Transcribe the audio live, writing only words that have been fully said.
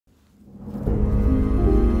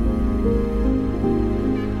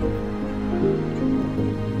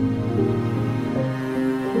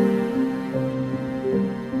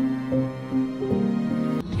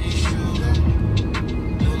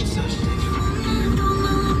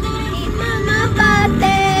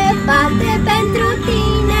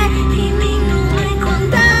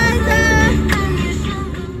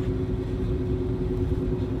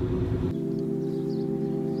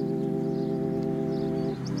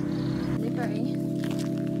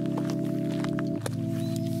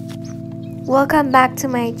Welcome back to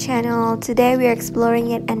my channel. Today we are exploring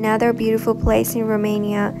yet another beautiful place in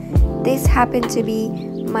Romania. This happened to be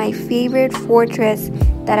my favorite fortress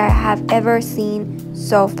that I have ever seen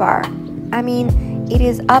so far. I mean, it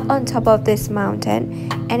is up on top of this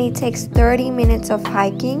mountain and it takes 30 minutes of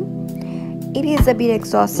hiking. It is a bit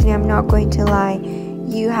exhausting, I'm not going to lie.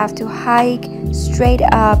 You have to hike straight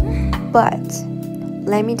up, but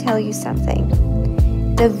let me tell you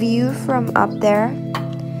something. The view from up there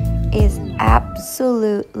is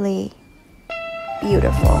absolutely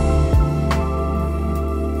beautiful.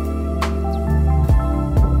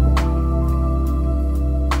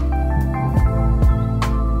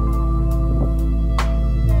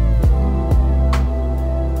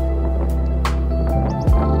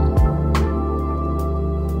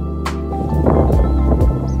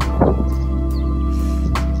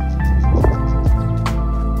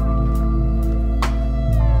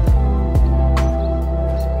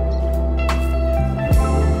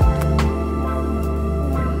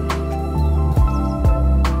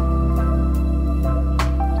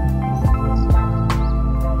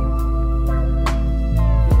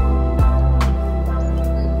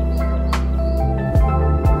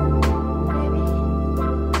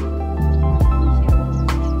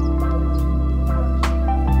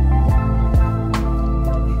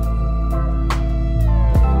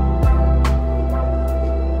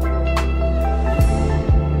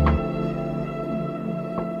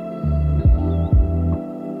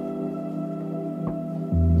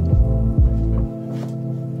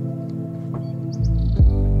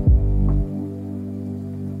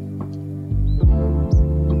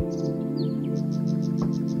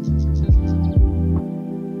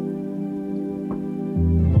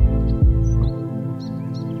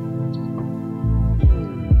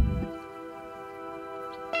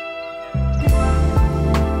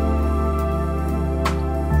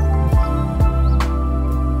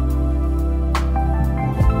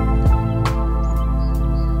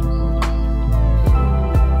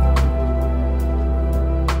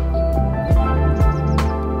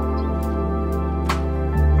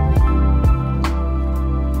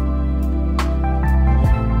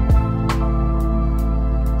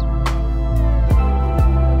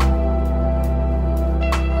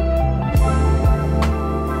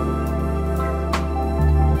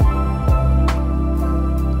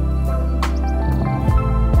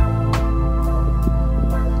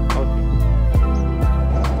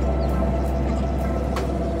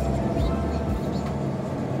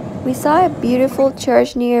 We saw a beautiful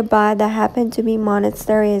church nearby that happened to be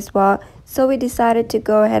monastery as well, so we decided to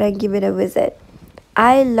go ahead and give it a visit.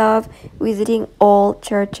 I love visiting old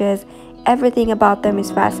churches. Everything about them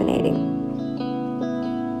is fascinating.